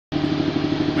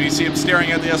We see him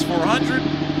staring at the S400.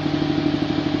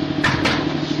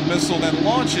 The missile then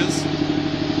launches.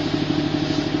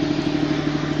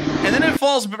 And then it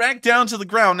falls back down to the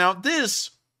ground. Now,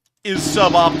 this is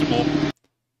suboptimal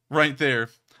right there.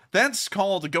 That's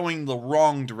called going the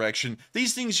wrong direction.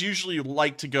 These things usually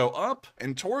like to go up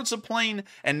and towards a plane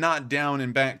and not down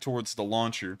and back towards the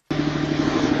launcher. And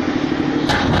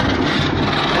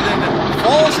then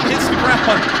falls and hits the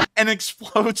ground and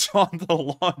explodes on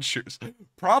the launchers.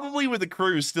 Probably with the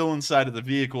crew still inside of the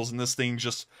vehicles and this thing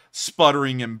just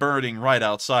sputtering and burning right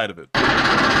outside of it.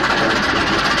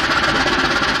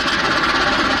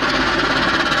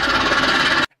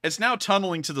 It's now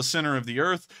tunneling to the center of the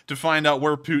Earth to find out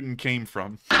where Putin came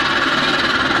from.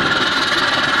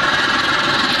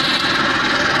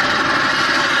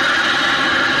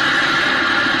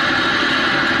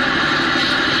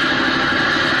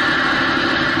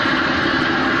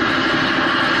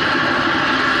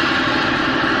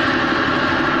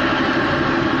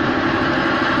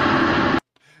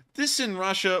 This in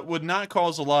Russia would not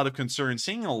cause a lot of concern.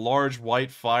 Seeing a large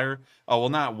white fire, well,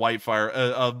 not white fire,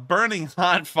 a burning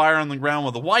hot fire on the ground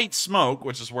with a white smoke,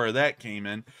 which is where that came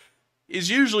in, is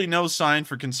usually no sign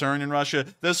for concern in Russia.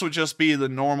 This would just be the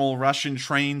normal Russian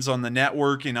trains on the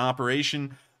network in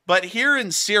operation. But here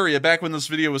in Syria, back when this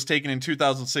video was taken in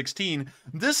 2016,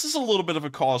 this is a little bit of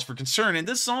a cause for concern. And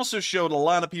this also showed a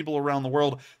lot of people around the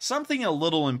world something a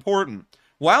little important.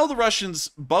 While the Russians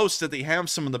boast that they have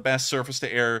some of the best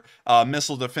surface-to-air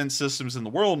missile defense systems in the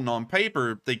world, and on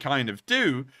paper they kind of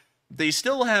do, they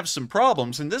still have some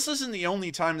problems. And this isn't the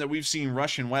only time that we've seen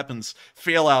Russian weapons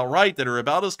fail outright that are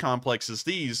about as complex as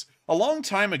these. A long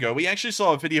time ago, we actually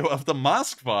saw a video of the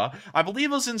Moskva, I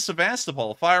believe it was in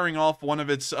Sevastopol, firing off one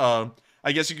of its, I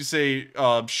guess you could say,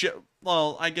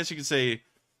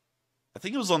 I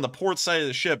think it was on the port side of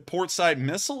the ship, port side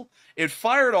missile. It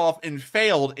fired off and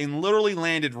failed and literally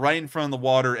landed right in front of the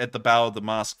water at the bow of the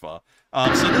Moskva.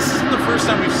 So this isn't the first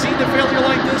time we've seen a failure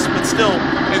like this, but still,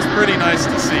 it's pretty nice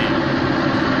to see.